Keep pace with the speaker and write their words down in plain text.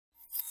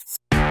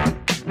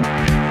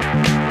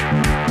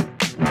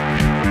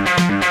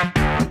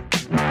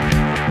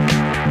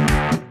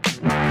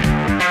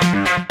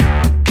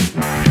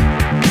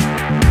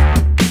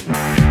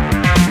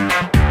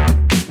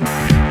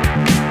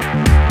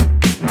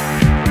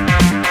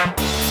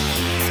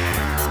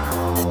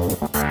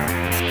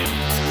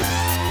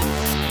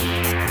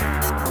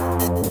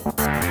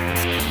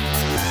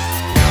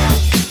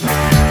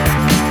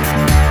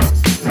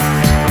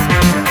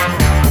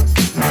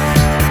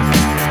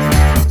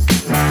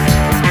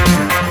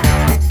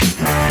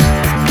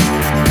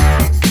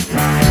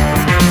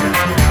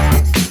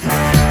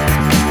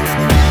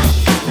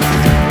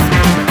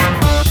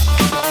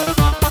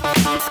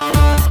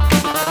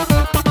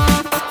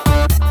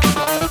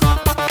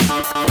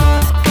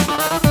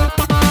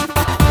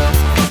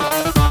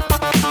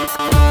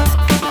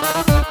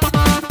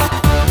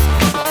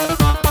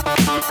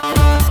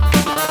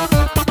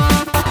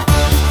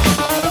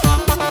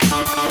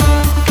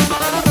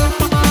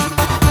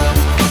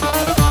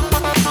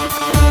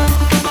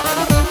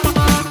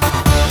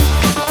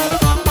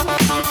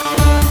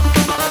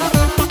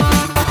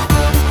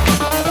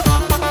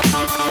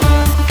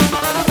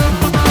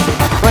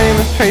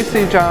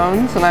Tracy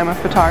Jones, and I'm a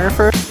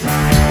photographer.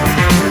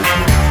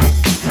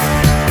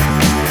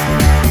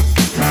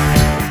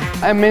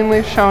 I'm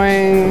mainly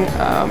showing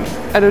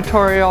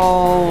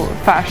editorial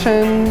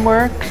fashion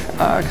work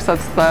because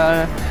that's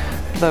the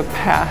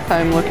path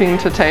I'm looking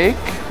to take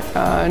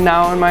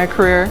now in my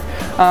career.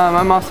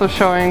 I'm also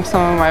showing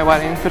some of my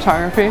wedding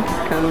photography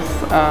because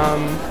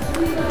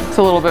it's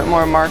a little bit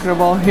more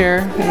marketable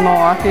here in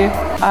Milwaukee.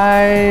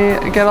 I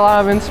get a lot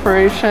of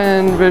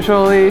inspiration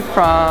visually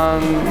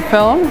from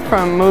film,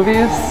 from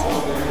movies.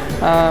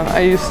 I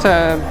used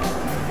to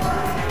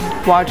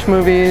watch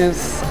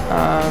movies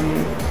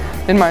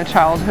in my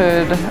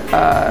childhood.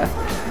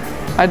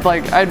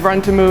 I'd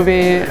rent a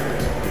movie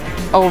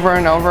over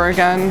and over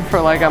again for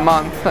like a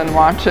month and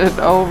watch it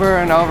over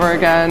and over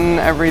again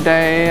every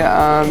day.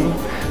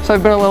 So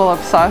I've been a little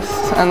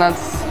obsessed, and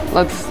that's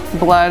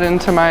bled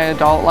into my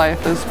adult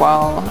life as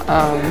well.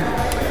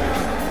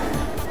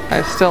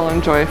 I still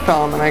enjoy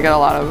film, and I get a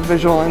lot of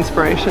visual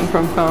inspiration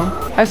from film.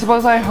 I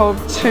suppose I hope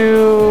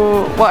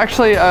to, well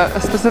actually a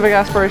specific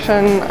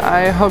aspiration,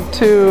 I hope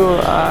to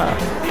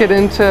get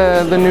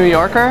into the New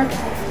Yorker.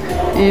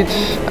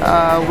 Each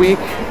week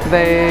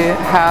they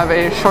have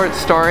a short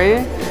story,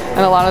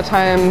 and a lot of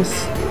times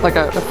like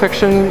a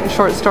fiction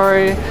short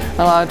story, and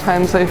a lot of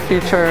times they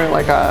feature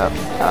like a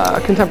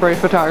contemporary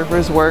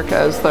photographer's work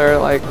as their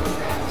like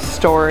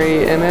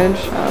story image.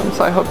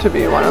 So I hope to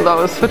be one of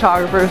those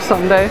photographers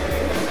someday.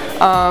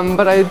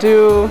 But I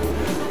do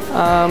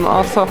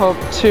also hope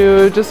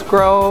to just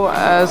grow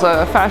as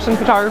a fashion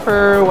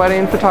photographer,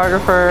 wedding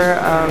photographer,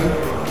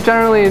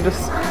 generally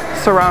just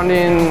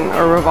surrounding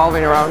or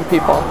revolving around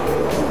people,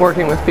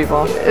 working with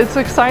people. It's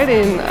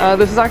exciting.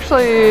 This is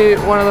actually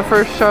one of the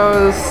first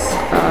shows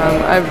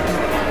I've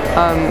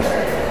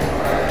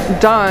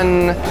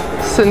done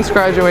since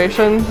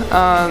graduation,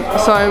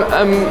 so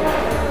I'm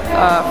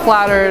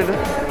flattered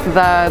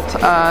that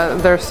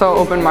they're so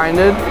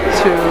open-minded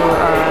to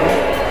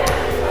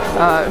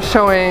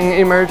showing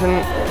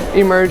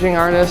emerging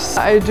artists.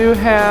 I do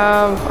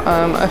have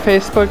a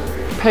Facebook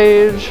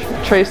page,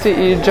 Tracy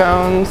E.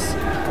 Jones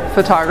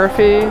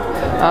Photography,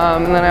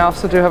 and then I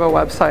also do have a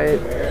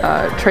website,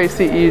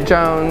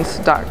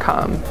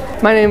 tracyejones.com.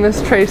 My name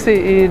is Tracy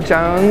E.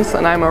 Jones,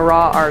 and I'm a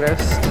raw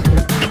artist.